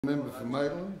Member for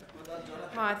Maitland.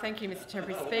 Hi, thank you, Mr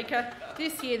Temporary Speaker.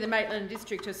 This year, the Maitland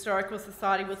District Historical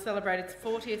Society will celebrate its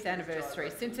 40th anniversary.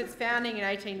 Since its founding in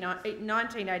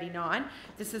 1989,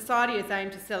 the Society has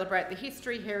aimed to celebrate the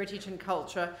history, heritage and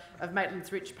culture of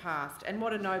Maitland's rich past, and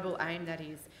what a noble aim that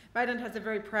is. Maitland has a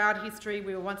very proud history.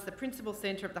 We were once the principal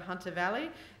centre of the Hunter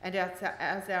Valley, and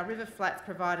as our river flats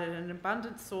provided an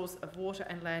abundant source of water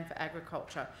and land for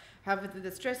agriculture. However,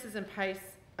 the stresses and pace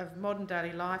of modern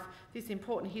daily life, this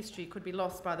important history could be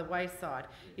lost by the wayside.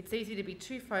 It's easy to be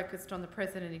too focused on the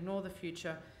present and ignore the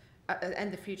future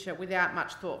without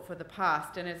much thought for the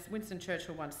past. And as Winston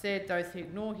Churchill once said, those who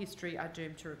ignore history are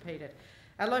doomed to repeat it.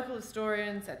 Our local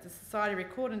historians at the Society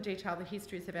record and detail the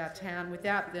histories of our town.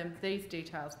 Without them, these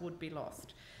details would be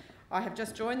lost. I have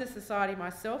just joined the Society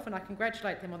myself, and I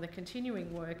congratulate them on the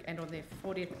continuing work and on their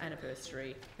 40th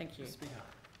anniversary. Thank you.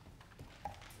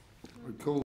 We call